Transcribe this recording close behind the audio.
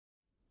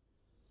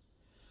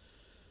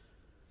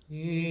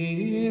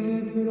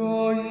In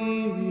proibo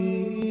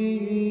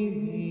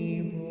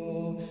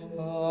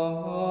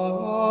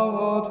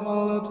ad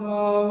altare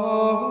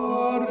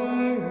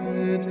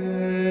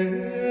Dei,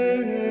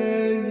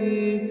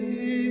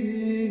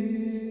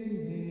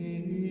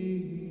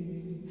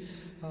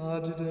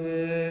 ad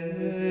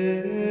Deum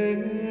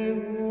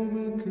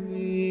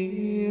quiletificat,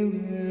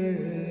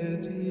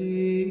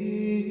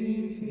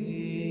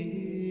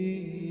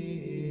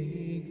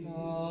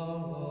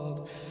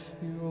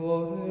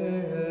 Iovenet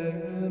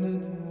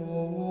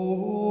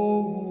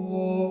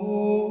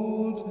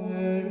votem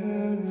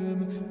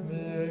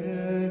mea.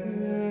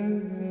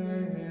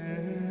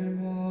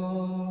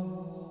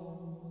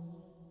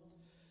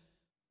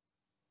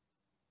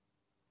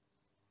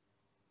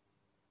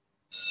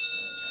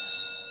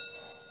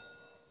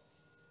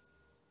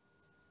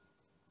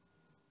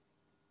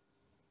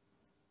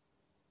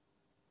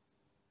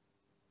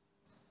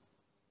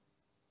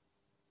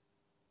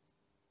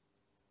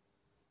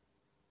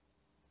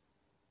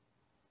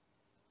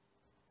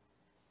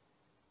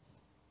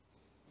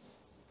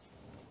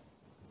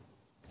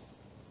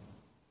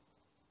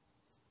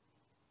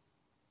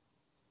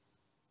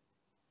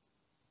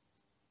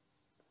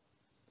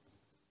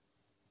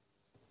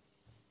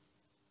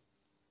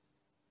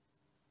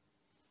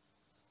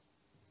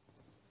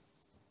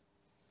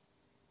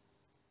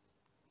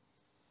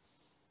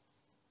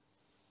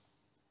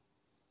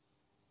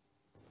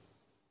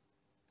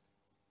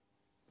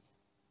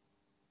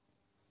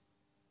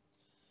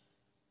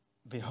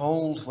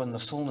 Behold, when the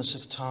fullness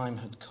of time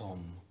had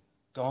come,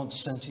 God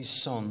sent his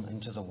Son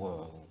into the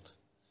world.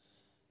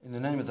 In the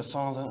name of the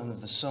Father, and of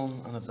the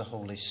Son, and of the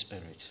Holy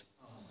Spirit.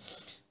 Amen.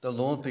 The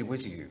Lord be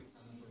with you.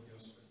 And with your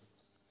spirit.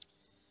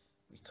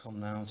 We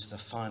come now to the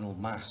final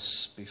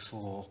Mass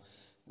before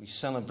we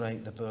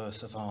celebrate the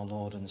birth of our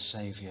Lord and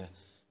Saviour,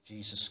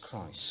 Jesus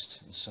Christ.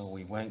 And so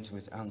we wait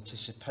with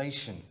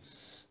anticipation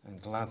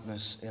and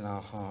gladness in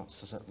our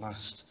hearts that at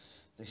last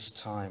this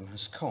time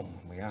has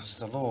come. We ask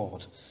the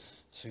Lord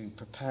to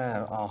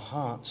prepare our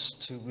hearts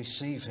to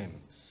receive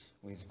him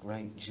with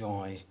great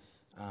joy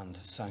and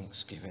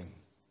thanksgiving.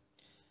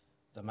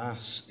 The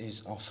Mass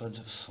is offered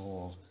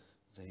for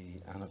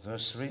the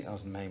anniversary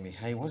of Mamie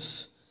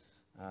Hayworth.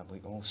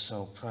 We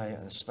also pray,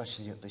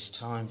 especially at this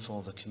time,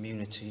 for the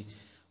community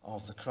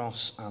of the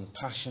Cross and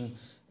Passion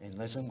in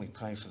Lytham. We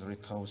pray for the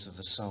repose of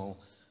the soul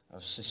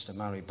of Sister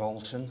Mary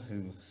Bolton,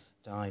 who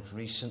died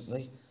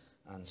recently,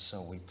 and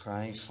so we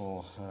pray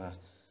for her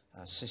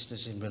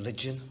sisters in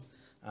religion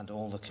and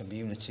all the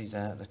community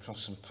there at the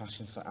Cross and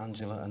Passion, for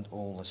Angela and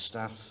all the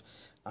staff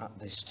at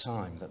this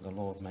time, that the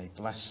Lord may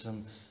bless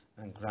them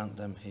and grant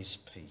them his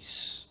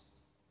peace.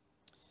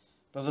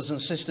 Brothers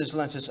and sisters,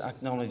 let us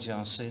acknowledge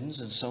our sins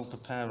and so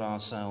prepare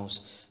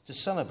ourselves to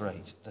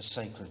celebrate the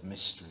sacred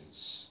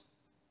mysteries.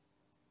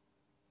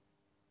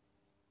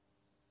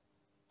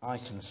 I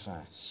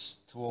confess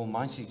to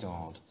Almighty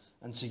God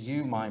and to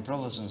you, my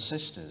brothers and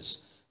sisters,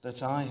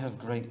 that I have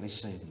greatly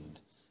sinned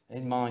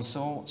in my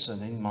thoughts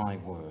and in my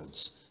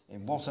words,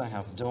 in what I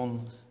have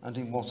done and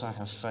in what I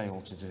have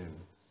failed to do,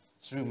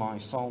 through my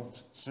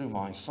fault, through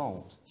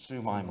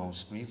my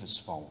most grievous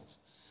fault.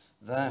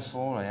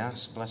 Therefore I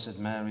ask Blessed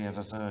Mary,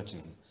 ever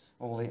Virgin,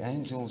 all the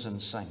angels and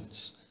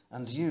saints,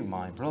 and you,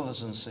 my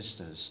brothers and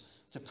sisters,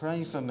 to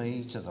pray for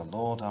me to the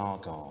Lord our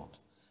God.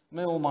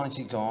 May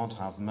Almighty God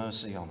have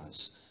mercy on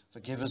us,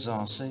 forgive us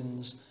our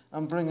sins,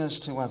 and bring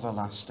us to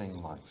everlasting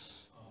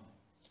life. Amen.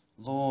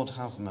 Lord,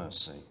 have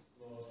mercy.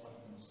 Lord,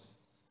 have mercy.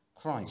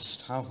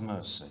 Christ, have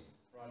mercy.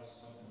 Christ,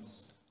 have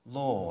mercy.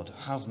 Lord,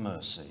 have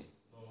mercy.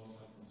 Lord,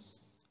 have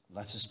mercy.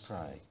 Let us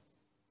pray.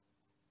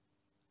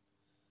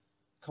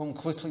 Come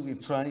quickly, we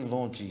pray,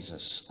 Lord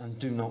Jesus, and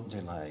do not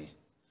delay,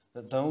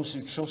 that those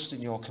who trust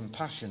in your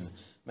compassion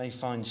may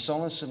find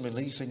solace and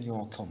relief in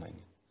your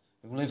coming,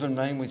 who live and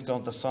reign with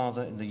God the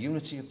Father in the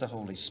unity of the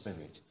Holy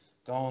Spirit,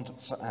 God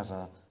for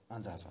ever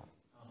and ever.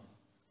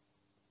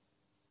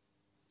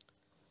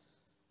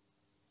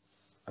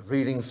 A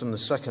reading from the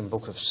second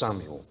book of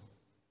Samuel.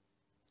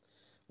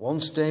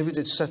 Once David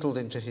had settled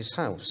into his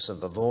house,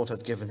 and the Lord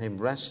had given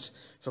him rest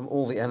from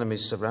all the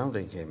enemies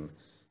surrounding him,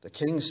 the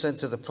king said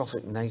to the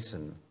prophet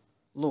Nathan,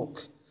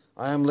 "Look,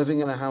 I am living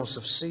in a house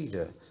of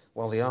cedar,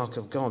 while the ark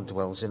of God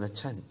dwells in a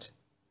tent."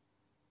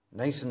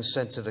 Nathan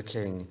said to the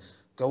king,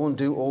 "Go and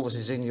do all that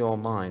is in your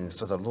mind,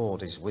 for the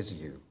Lord is with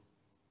you."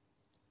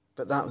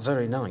 But that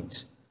very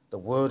night, the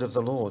word of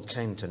the Lord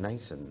came to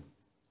Nathan.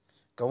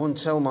 "Go and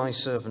tell my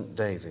servant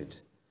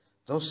David,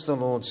 thus the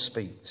Lord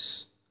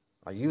speaks,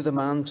 are you the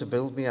man to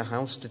build me a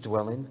house to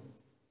dwell in?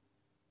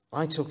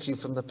 I took you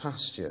from the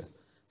pasture,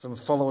 from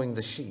following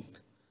the sheep,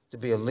 to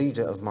be a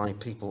leader of my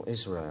people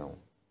Israel.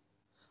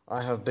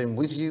 I have been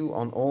with you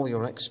on all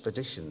your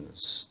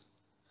expeditions.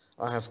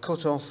 I have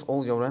cut off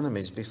all your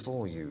enemies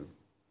before you.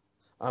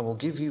 I will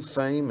give you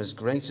fame as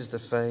great as the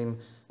fame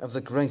of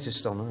the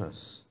greatest on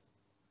earth.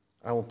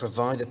 I will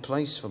provide a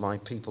place for my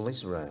people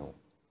Israel.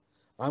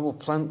 I will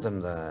plant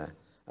them there,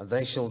 and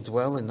they shall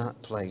dwell in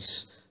that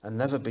place and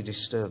never be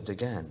disturbed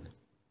again.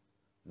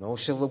 nor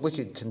shall the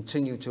wicked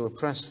continue to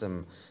oppress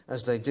them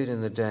as they did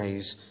in the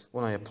days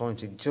when I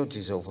appointed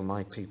judges over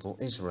my people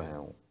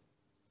Israel.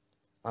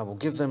 I will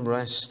give them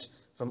rest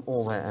from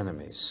all their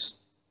enemies.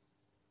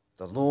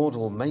 The Lord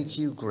will make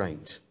you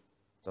great.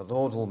 The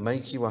Lord will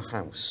make you a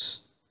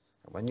house.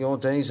 And when your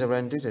days are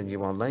ended and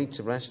you are laid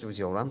to rest with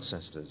your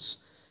ancestors,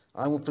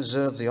 I will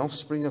preserve the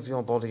offspring of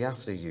your body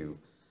after you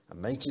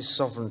and make his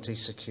sovereignty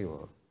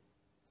secure.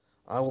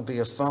 I will be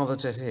a father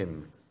to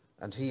him,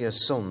 and he a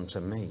son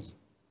to me.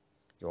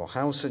 Your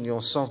house and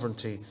your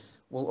sovereignty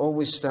will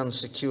always stand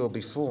secure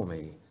before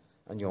me,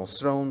 and your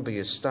throne be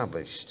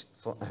established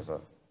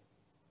forever.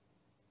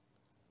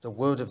 The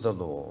word of the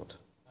Lord.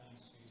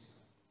 Thanks be to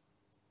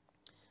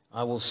God.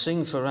 I will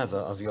sing forever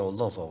of your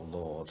love, O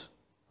Lord.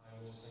 I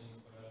will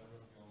sing forever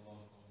of your love,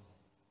 O Lord.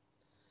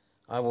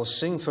 I will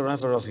sing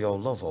forever of your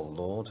love, O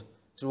Lord.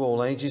 Through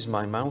all ages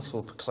my mouth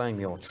will proclaim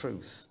your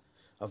truth.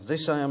 Of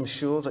this I am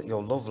sure, that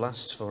your love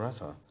lasts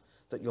forever,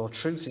 that your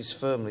truth is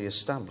firmly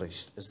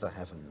established as the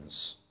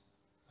heavens.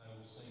 I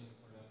will sing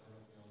forever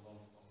of your love,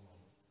 O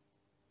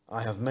Lord.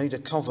 I have made a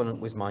covenant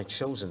with my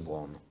chosen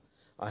one.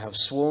 I have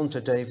sworn to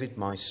David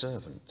my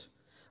servant.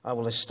 I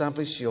will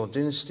establish your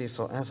dynasty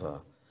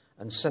forever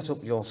and set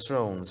up your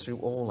throne through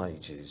all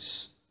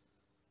ages.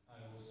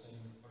 I will sing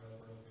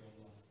forever of your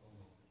love, O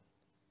Lord.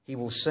 He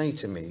will say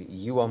to me,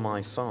 you are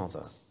my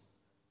Father,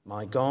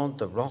 my God,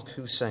 the rock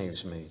who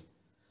saves me.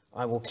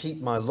 I will keep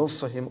my love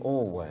for him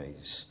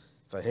always.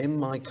 For him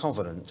my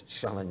covenant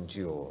shall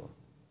endure.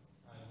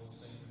 I will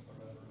sing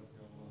forever of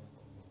your love,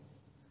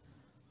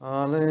 O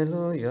Lord.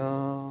 Alleluia,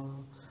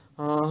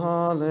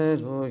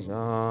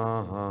 alleluia,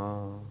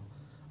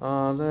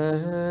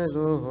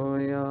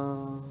 alleluia.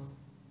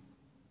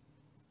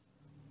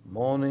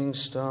 Morning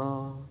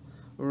star,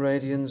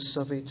 radiance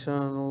of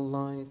eternal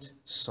light,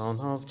 Son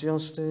of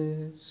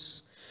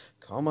justice,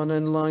 come and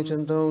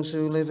enlighten those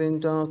who live in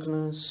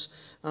darkness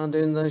and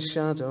in the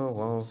shadow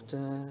of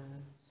death.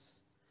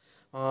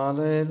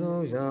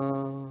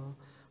 Alleluia,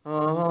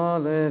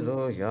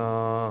 alleluia,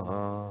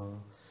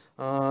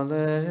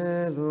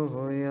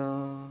 alleluia.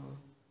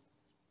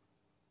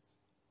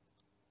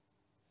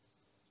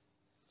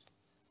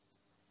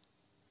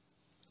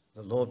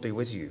 The Lord be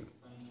with you.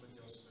 And with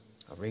your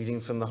spirit. A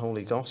reading from the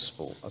Holy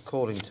Gospel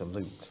according to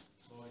Luke.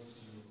 Glory to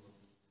you, Lord.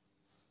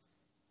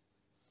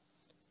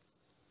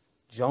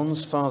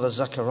 John's father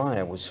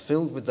Zechariah was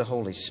filled with the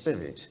Holy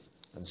Spirit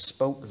and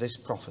spoke this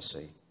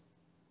prophecy.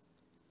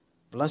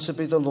 Blessed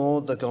be the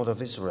Lord, the God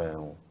of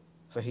Israel,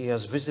 for he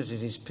has visited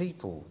his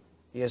people.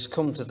 He has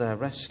come to their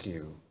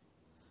rescue,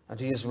 and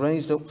he has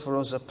raised up for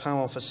us a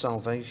power for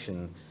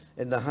salvation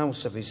in the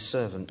house of his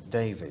servant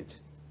David,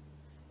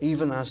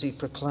 even as he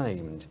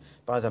proclaimed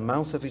by the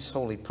mouth of his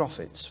holy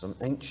prophets from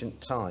ancient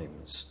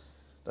times,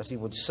 that he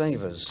would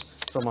save us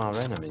from our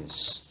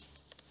enemies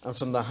and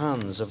from the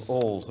hands of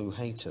all who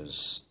hate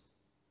us.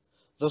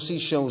 Thus he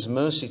shows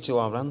mercy to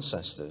our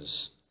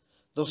ancestors.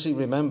 Thus he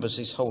remembers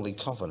his holy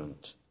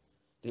covenant,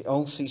 the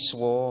oath he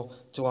swore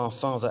to our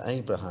father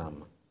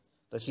Abraham,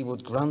 that he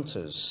would grant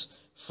us,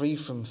 free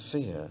from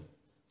fear,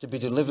 to be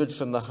delivered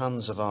from the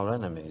hands of our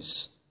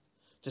enemies,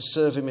 to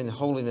serve him in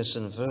holiness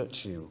and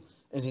virtue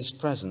in his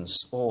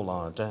presence all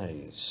our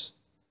days.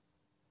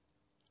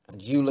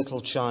 And you,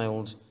 little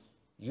child,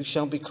 you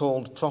shall be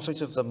called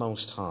prophet of the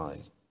Most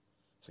High,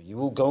 for you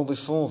will go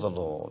before the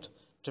Lord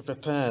to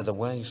prepare the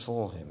way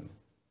for him,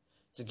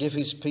 to give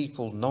his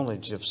people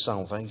knowledge of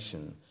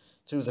salvation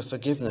through the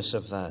forgiveness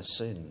of their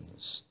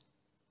sins.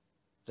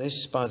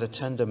 This by the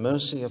tender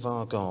mercy of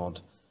our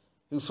God,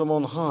 who from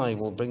on high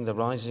will bring the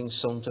rising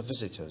sun to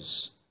visit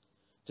us,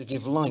 to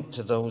give light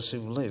to those who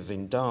live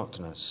in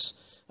darkness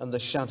and the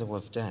shadow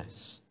of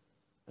death,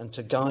 and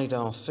to guide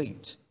our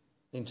feet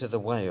into the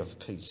way of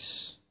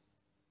peace.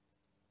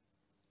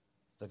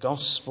 The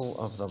Gospel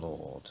of the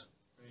Lord.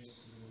 Praise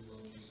to you,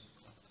 Lord Jesus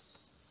Christ.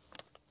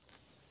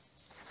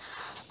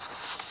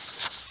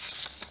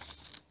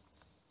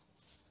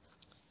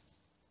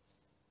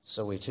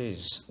 So it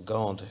is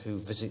God who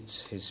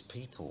visits his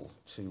people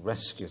to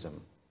rescue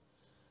them,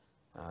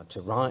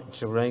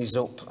 to raise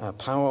up a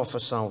power for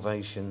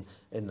salvation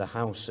in the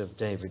house of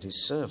David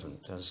his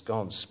servant, as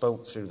God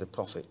spoke through the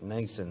prophet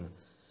Nathan,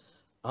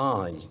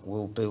 I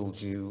will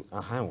build you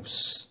a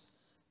house.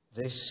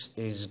 This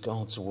is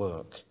God's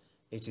work.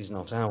 It is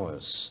not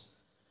ours.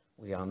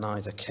 We are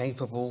neither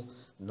capable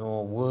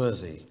nor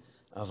worthy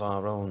of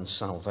our own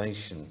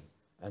salvation,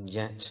 and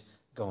yet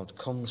God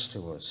comes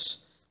to us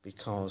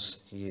because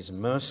he is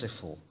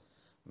merciful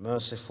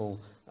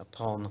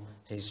upon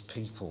his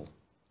people.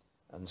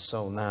 And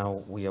so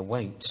now we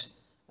await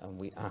and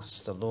we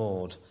ask the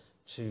Lord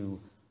to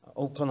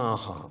open our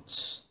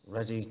hearts,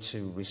 ready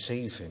to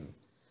receive him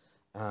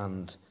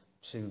and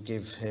to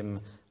give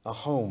him a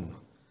home,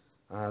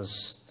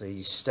 as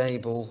the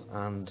stable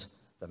and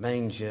the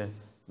manger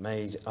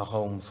made a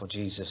home for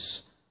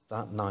Jesus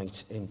that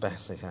night in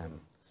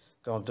Bethlehem.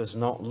 God does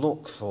not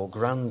look for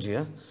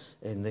grandeur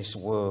in this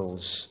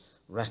world's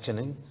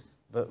reckoning,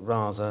 but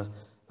rather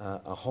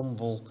a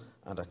humble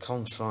and a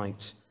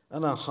contrite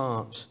and a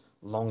heart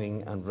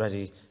longing and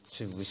ready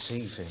to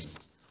receive him,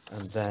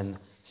 and then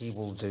he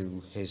will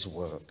do his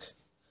work.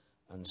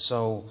 And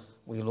so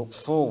we look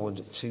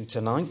forward to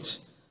tonight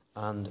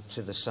and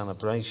to the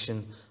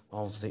celebration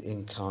of the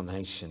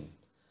Incarnation,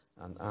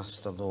 and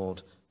ask the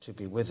Lord to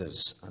be with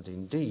us, and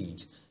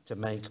indeed to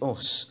make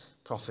us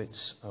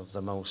prophets of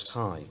the Most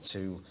High,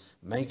 to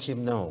make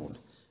him known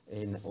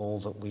in all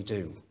that we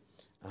do,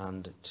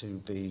 and to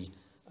be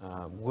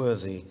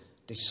worthy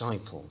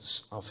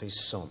disciples of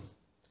his Son,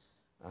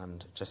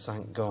 and to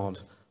thank God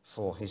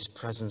for his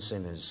presence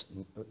in us,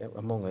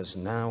 among us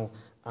now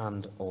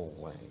and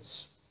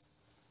always.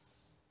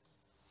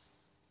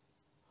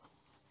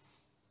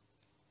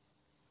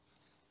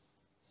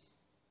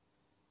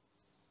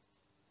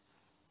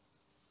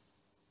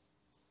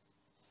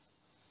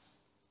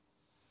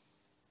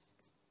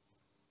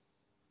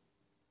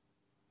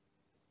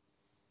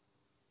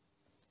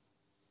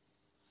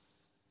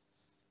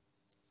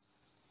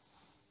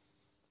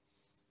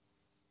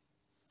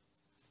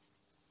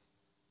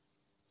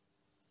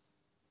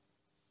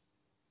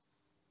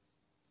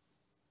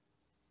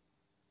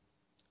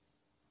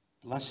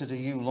 Blessed are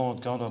you,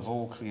 Lord God of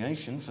all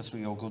creation, for through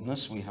your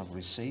goodness we have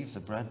received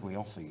the bread we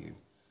offer you,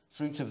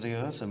 fruit of the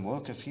earth and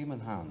work of human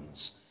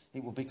hands.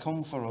 It will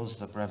become for us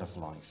the bread of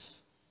life.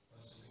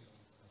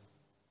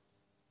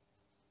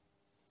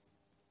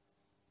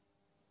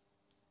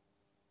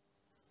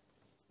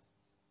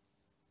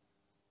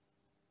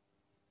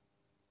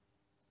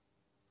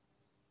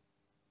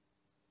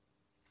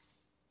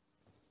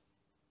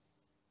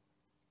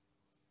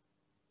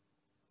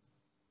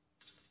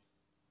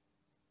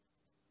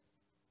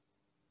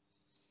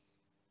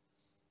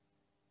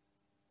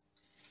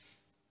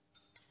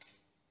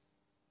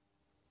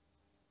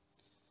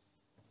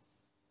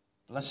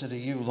 Blessed are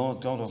you,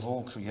 Lord God of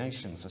all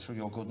creation, for through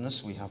your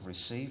goodness we have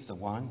received the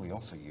wine we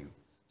offer you,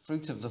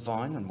 fruit of the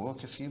vine and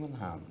work of human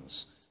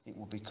hands. It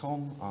will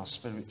become our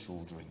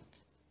spiritual drink.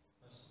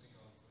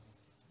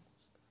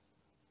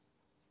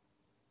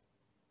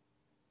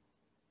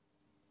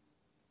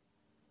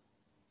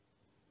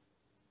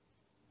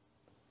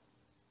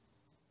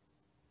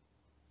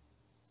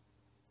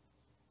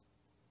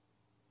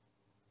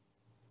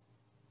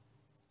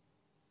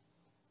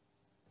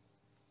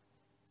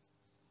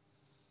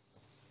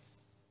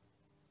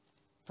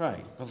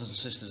 Pray, brothers and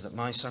sisters, that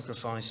my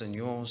sacrifice and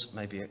yours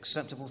may be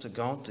acceptable to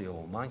God, the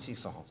Almighty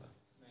Father.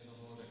 May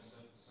the Lord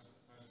accept the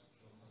sacrifice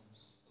at your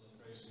hands for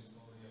the praise and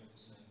glory of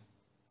his name,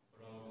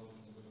 for our good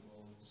and the good of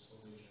all his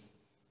holy children.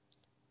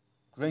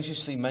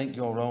 Graciously make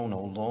your own,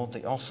 O Lord,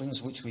 the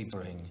offerings which we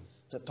bring,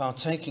 that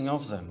partaking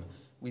of them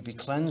we be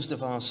cleansed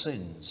of our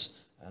sins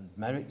and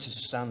merit to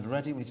stand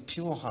ready with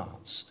pure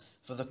hearts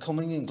for the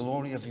coming in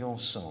glory of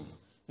your Son,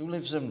 who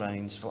lives and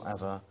reigns for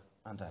ever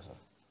and ever.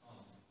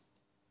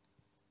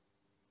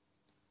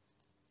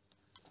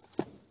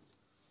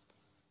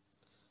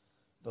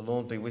 The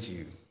Lord be with you.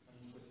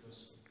 And with your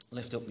spirit,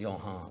 Lift up your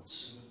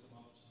hearts. lift them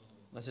up to the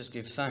Lord. Let us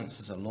give thanks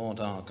to the Lord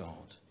our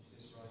God. It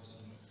is right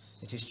and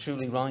right. It is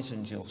truly right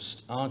and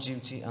just, our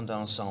duty and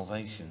our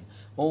salvation,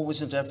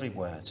 always and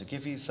everywhere, to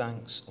give you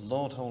thanks,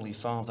 Lord, Holy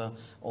Father,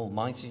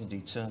 Almighty and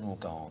eternal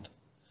God.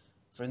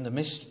 For in the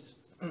mystery...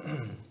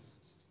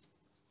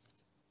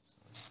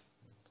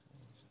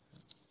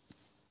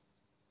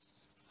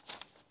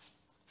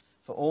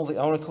 For all the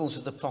oracles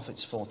of the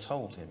prophets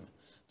foretold him.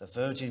 The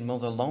Virgin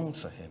Mother longed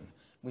for him,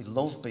 with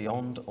love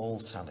beyond all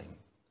telling.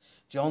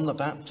 John the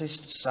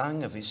Baptist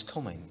sang of his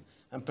coming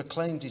and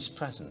proclaimed his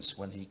presence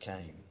when he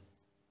came.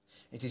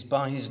 It is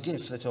by his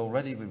gift that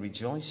already we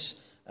rejoice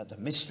at the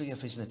mystery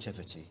of his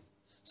nativity,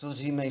 so that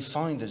he may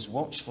find us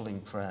watchful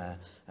in prayer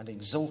and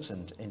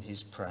exultant in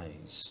his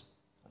praise.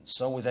 And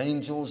so with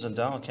angels and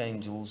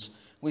archangels,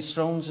 with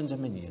thrones and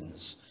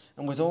dominions,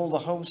 and with all the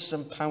hosts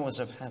and powers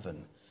of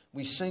heaven,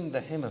 we sing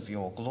the hymn of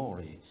your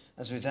glory,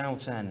 as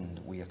without end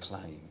we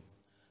acclaim.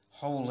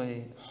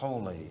 Holy,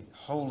 holy,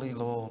 holy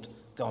Lord,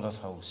 God of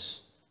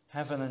hosts,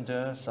 heaven and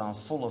earth are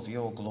full of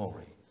your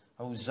glory.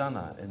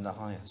 Hosanna in the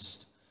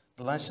highest.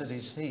 Blessed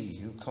is he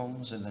who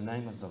comes in the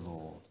name of the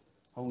Lord.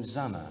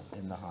 Hosanna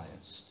in the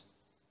highest.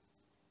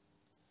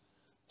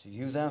 To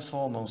you,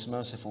 therefore, most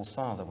merciful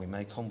Father, we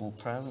make humble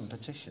prayer and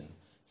petition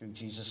through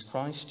Jesus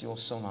Christ, your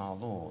Son, our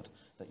Lord,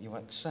 that you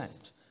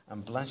accept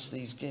and bless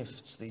these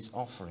gifts, these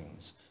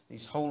offerings,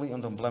 these holy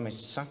and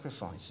unblemished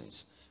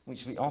sacrifices,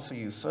 which we offer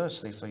you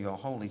firstly for your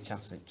holy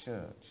Catholic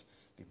Church.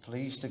 Be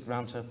pleased to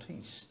grant her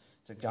peace,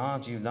 to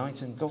guard,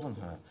 unite and govern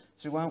her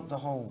throughout the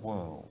whole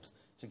world,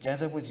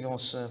 together with your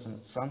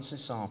servant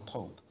Francis our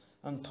Pope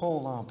and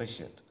Paul our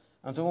Bishop,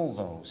 and all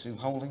those who,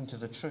 holding to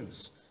the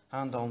truth,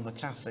 hand on the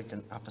Catholic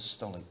and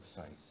Apostolic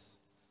faith.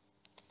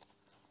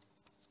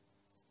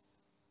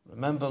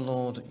 Remember,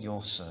 Lord,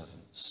 your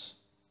servants,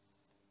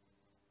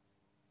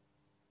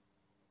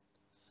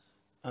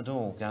 and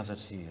all gathered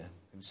here,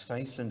 whose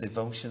faith and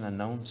devotion are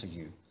known to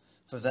you.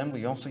 For them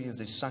we offer you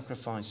this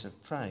sacrifice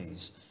of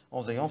praise,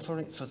 or they offer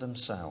it for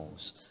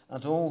themselves,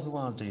 and all who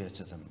are dear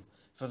to them,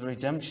 for the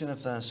redemption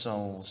of their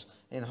souls,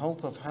 in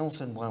hope of health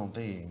and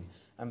well-being,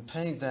 and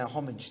paying their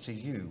homage to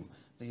you,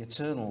 the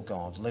eternal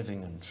God,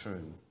 living and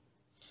true.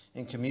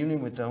 In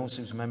communion with those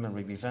whose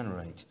memory we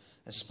venerate,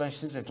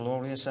 especially the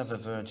glorious ever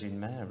Virgin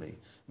Mary,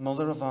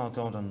 Mother of our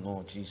God and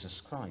Lord Jesus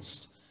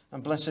Christ,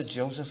 and blessed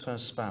Joseph, her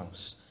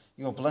spouse,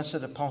 your blessed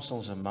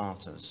apostles and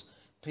martyrs,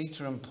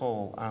 Peter and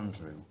Paul,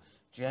 Andrew,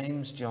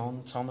 James,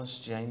 John, Thomas,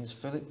 James,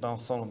 Philip,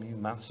 Bartholomew,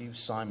 Matthew,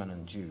 Simon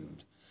and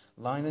Jude,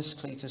 Linus,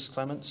 Cletus,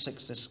 Clement,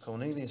 Sixtus,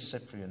 Cornelius,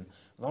 Cyprian,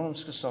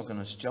 Lawrence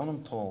Chrysogonus, John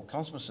and Paul,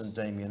 Cosmas and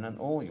Damian, and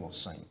all your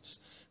saints.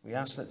 We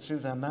ask that through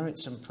their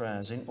merits and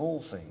prayers in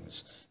all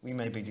things we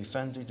may be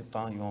defended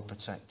by your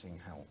protecting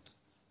help.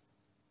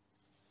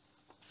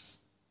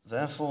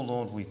 Therefore,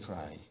 Lord, we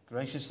pray,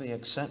 graciously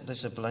accept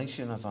this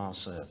oblation of our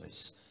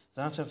service,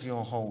 that of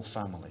your whole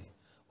family.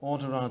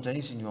 Order our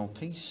days in your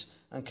peace,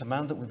 and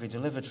command that we be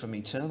delivered from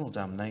eternal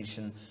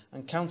damnation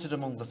and counted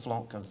among the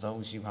flock of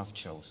those you have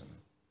chosen.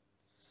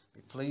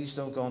 Be pleased,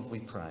 O God, we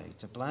pray,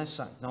 to bless,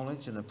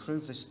 acknowledge, and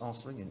approve this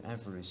offering in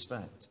every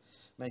respect.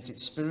 Make it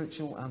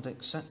spiritual and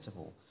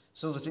acceptable,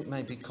 so that it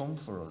may become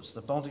for us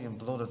the body and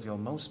blood of your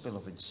most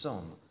beloved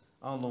Son,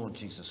 our Lord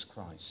Jesus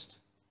Christ.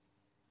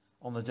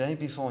 On the day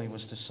before he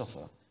was to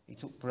suffer, he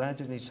took bread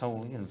in his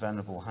holy and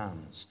venerable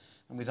hands,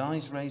 and with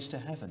eyes raised to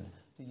heaven,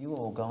 to you,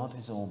 O God,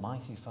 his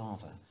almighty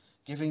Father,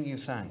 giving you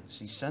thanks,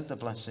 he said the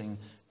blessing,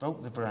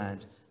 broke the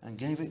bread, and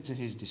gave it to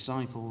his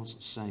disciples,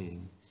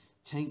 saying,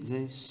 "Take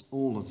this,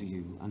 all of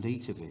you, and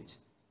eat of it,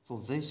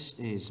 for this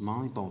is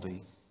my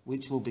body,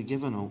 which will be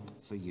given up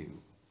for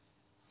you."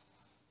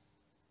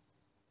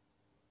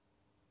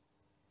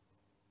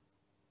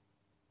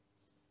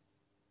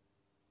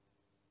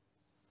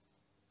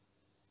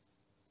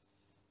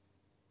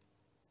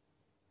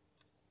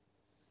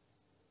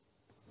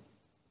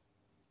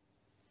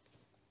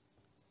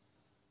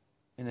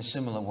 In a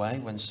similar way,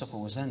 when supper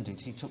was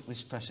ended, he took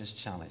this precious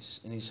chalice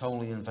in his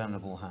holy and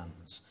venerable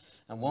hands,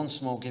 and once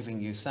more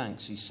giving you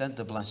thanks, he said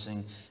the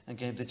blessing and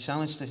gave the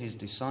chalice to his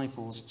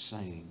disciples,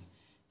 saying,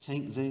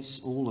 "Take this,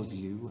 all of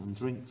you, and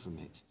drink from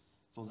it,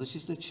 for this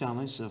is the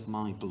chalice of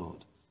my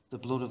blood, the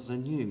blood of the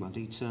new and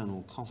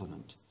eternal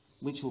covenant,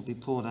 which will be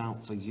poured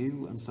out for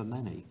you and for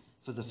many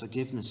for the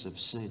forgiveness of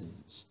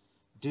sins.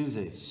 Do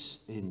this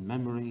in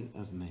memory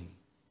of me."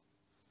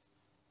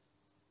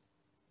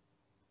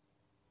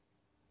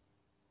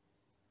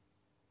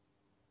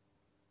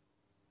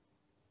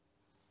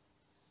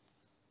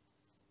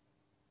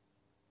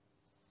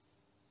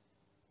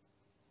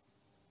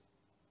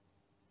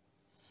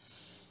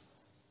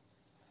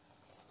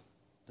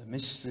 The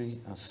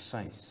mystery of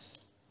faith.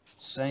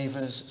 Save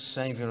us,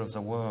 Saviour of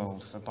the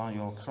world, for by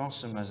your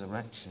cross and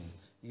resurrection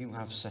you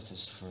have set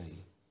us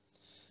free.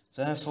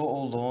 Therefore,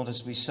 O Lord,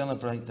 as we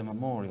celebrate the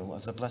memorial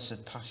of the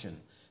blessed Passion,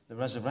 the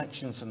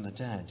resurrection from the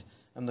dead,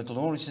 and the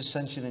glorious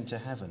ascension into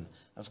heaven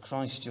of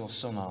Christ your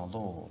Son, our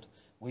Lord,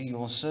 we,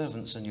 your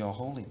servants and your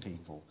holy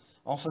people,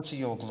 offer to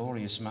your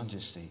glorious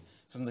majesty,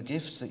 from the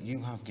gifts that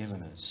you have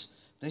given us,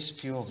 this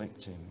pure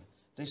victim,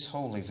 this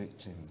holy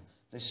victim,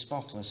 this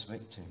spotless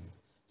victim,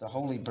 the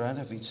holy bread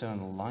of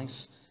eternal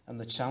life, and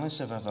the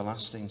chalice of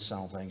everlasting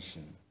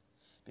salvation.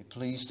 Be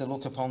pleased to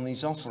look upon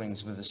these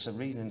offerings with a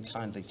serene and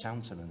kindly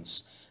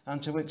countenance,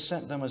 and to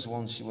accept them as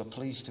once you were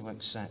pleased to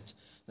accept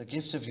the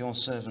gift of your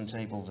servant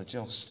Abel the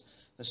just,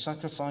 the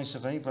sacrifice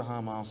of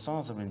Abraham our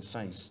father in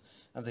faith,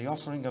 and the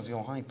offering of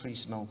your high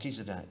priest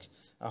Melchizedek,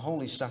 a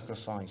holy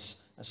sacrifice,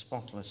 a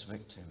spotless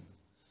victim.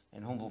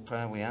 In humble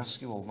prayer we ask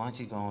you,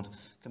 Almighty God,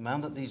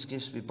 command that these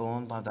gifts be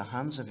borne by the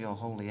hands of your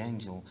holy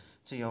angel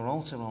to your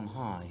altar on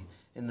high,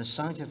 in the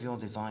sight of your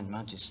divine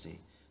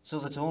majesty, so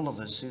that all of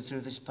us who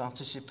through this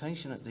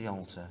participation at the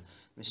altar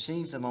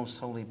receive the most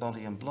holy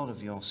body and blood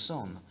of your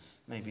Son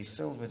may be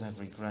filled with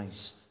every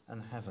grace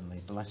and heavenly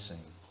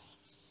blessing.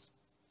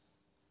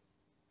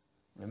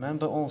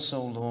 Remember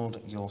also,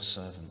 Lord, your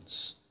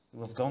servants,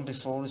 who have gone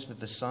before us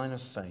with the sign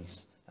of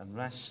faith, and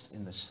rest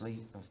in the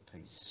sleep of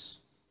peace.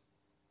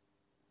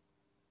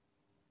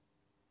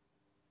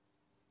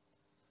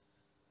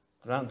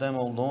 Grant them,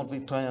 O Lord, we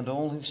pray, and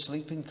all who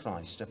sleep in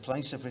Christ, a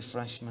place of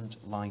refreshment,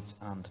 light,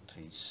 and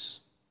peace.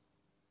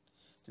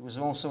 To us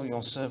also,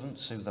 your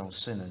servants, who, though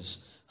sinners,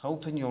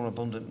 hope in your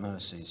abundant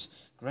mercies,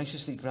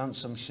 graciously grant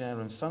some share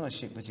and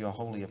fellowship with your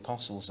holy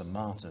apostles and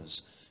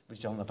martyrs,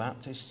 with John the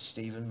Baptist,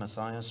 Stephen,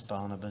 Matthias,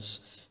 Barnabas,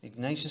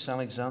 Ignatius,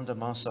 Alexander,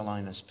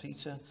 Marcellinus,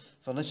 Peter,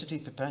 Felicity,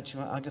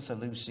 Perpetua, Agatha,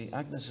 Lucy,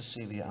 Agnes,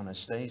 Cecilia,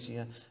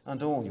 Anastasia,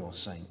 and all your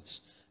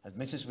saints.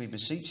 Admit us, we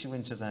beseech you,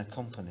 into their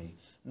company,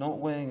 not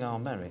weighing our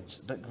merits,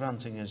 but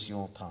granting us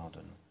your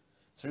pardon.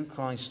 Through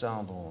Christ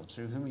our Lord,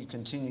 through whom you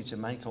continue to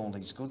make all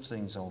these good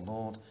things, O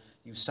Lord,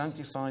 you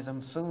sanctify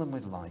them, fill them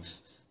with life,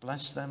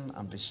 bless them,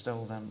 and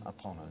bestow them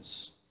upon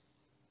us.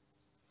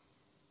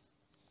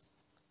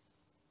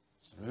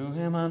 Through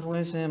him, and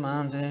with him,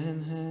 and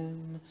in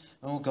him,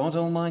 O God,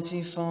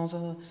 Almighty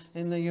Father,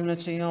 in the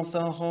unity of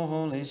the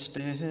Holy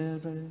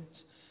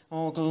Spirit,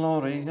 all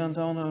glory and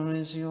honour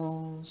is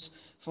yours,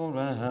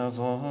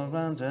 forever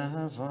and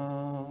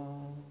ever.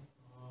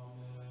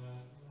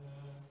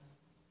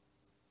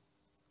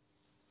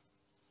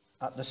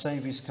 At the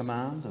Saviour's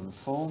command and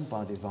formed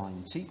by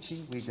divine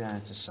teaching, we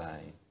dare to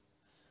say,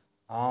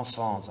 Our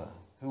Father,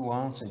 who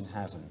art in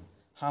heaven,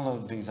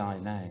 hallowed be thy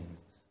name.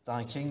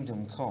 Thy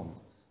kingdom come,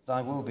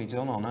 thy will be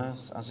done on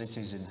earth as it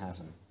is in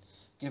heaven.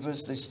 Give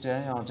us this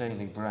day our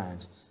daily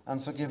bread,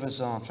 and forgive us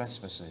our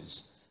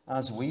trespasses,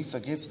 as we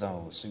forgive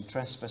those who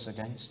trespass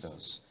against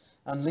us.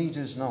 And lead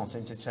us not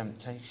into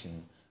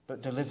temptation,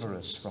 but deliver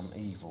us from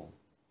evil.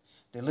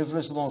 Deliver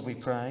us, Lord, we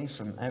pray,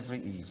 from every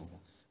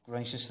evil.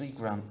 Graciously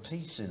grant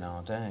peace in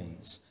our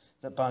days,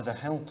 that by the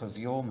help of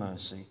your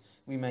mercy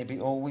we may be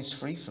always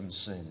free from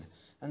sin,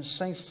 and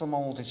safe from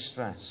all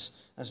distress,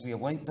 as we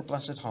await the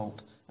blessed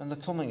hope and the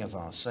coming of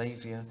our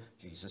Saviour,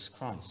 Jesus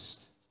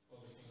Christ. For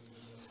the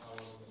kingdom, the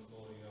power, and the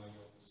glory are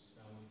yours,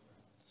 now and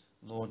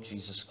forever. Lord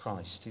Jesus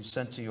Christ, who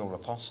said to your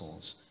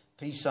apostles,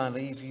 Peace I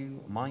leave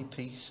you, my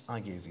peace I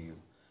give you.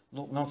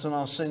 Look not on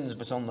our sins,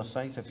 but on the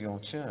faith of your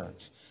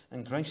church,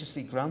 and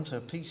graciously grant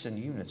her peace and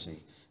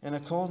unity, in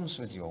accordance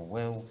with your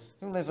will,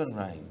 who live and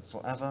reign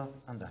for ever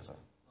and ever. Amen.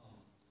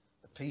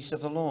 The peace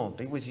of the Lord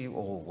be with you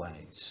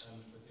always.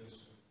 And with your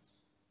spirit.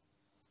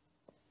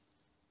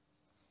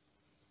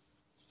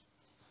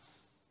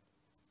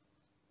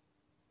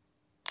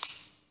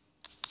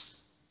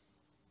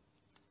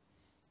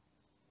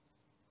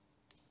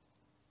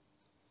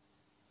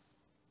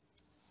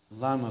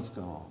 Lamb of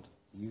God,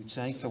 you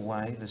take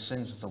away the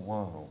sins of the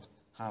world,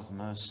 have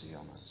mercy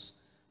on us.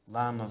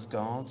 Lamb of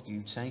God,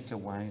 you take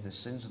away the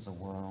sins of the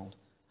world,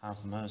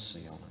 have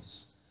mercy on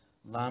us.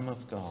 Lamb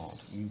of God,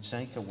 you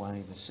take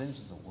away the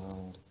sins of the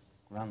world,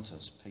 grant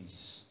us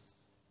peace.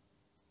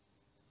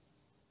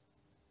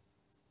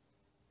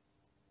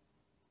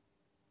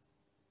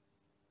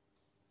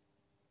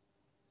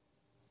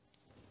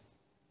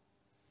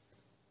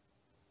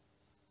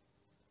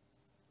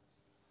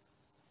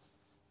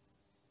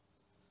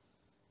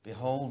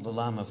 Behold the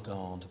Lamb of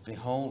God,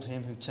 behold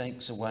him who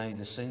takes away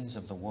the sins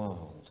of the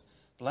world.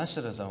 Blessed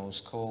are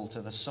those called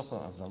to the supper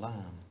of the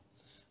Lamb.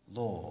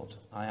 Lord,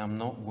 I am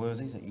not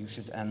worthy that you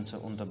should enter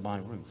under my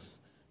roof,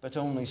 but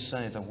only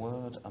say the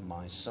word, and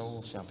my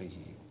soul shall be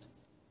healed.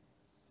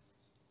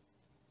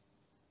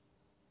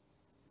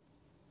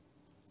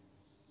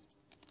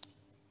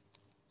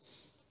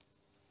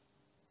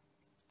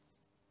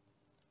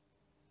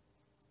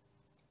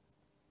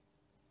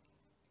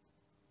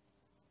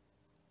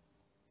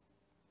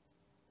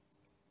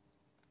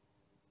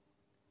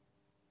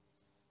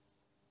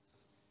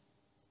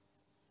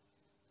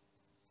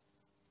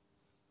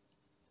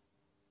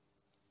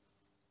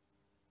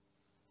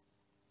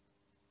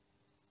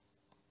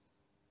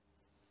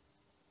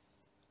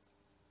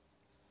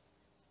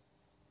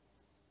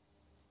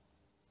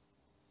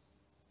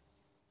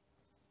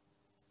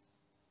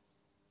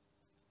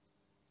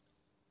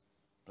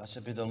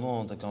 Blessed be the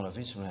Lord, the God of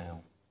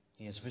Israel.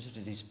 He has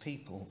visited his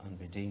people and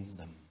redeemed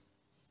them.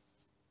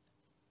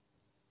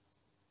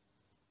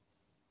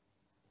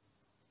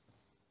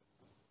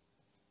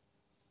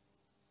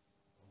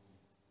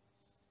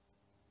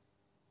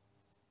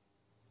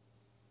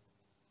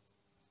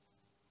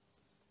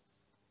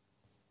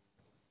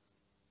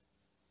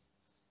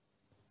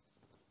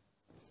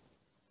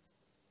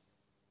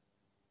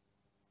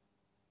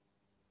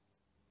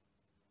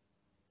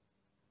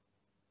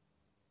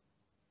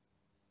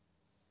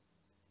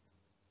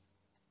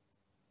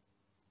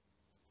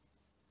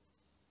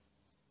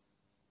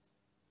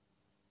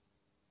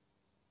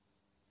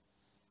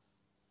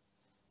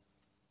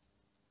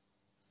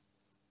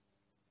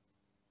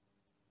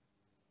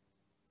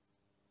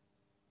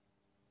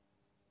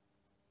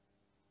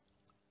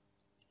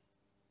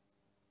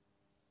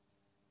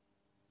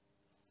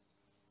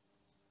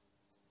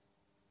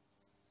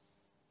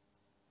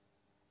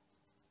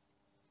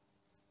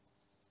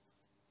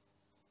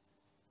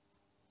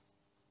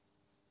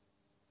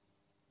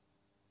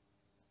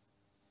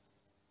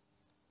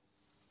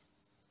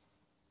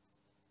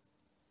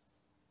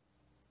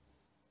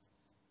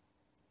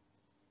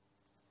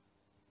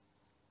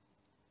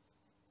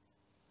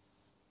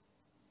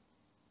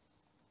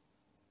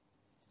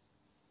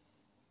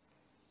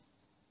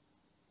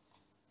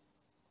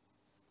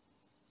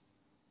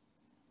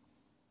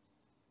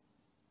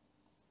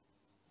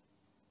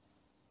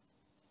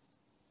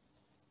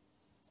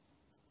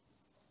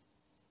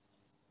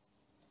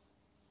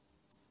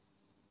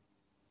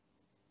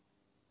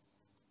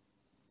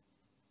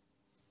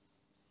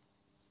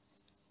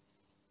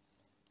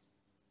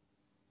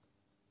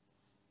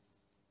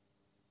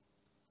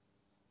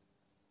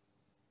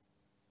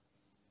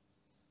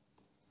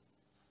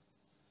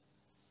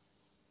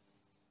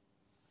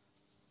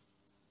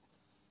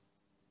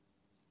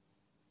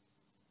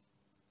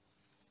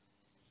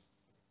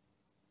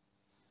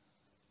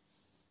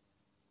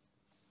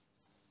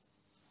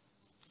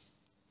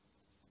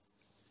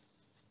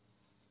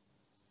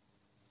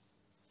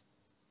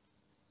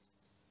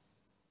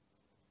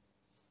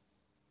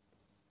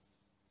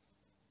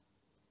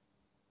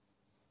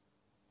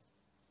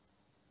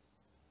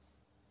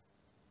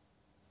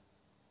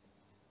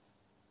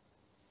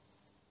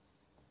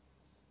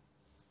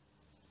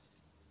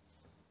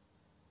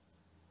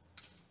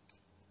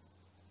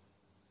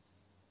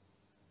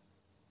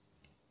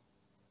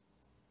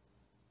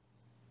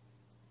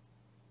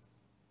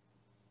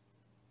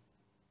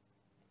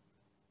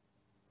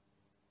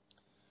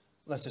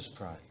 Let us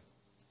pray.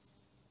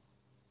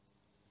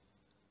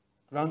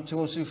 Grant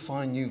to us who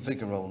find new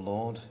vigour, O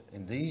Lord,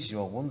 in these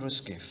your wondrous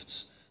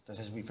gifts, that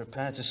as we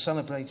prepare to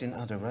celebrate in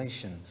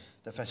adoration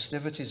the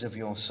festivities of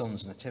your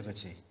Son's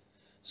nativity,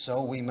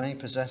 so we may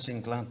possess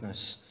in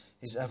gladness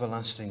his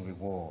everlasting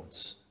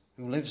rewards,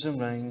 who lives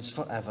and reigns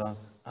for ever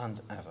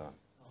and ever.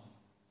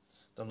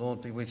 The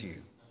Lord be with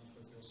you.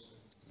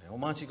 May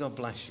Almighty God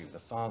bless you, the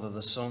Father,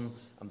 the Son,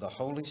 and the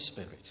Holy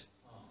Spirit.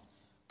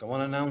 Go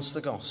and announce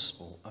the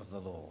gospel of the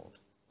Lord.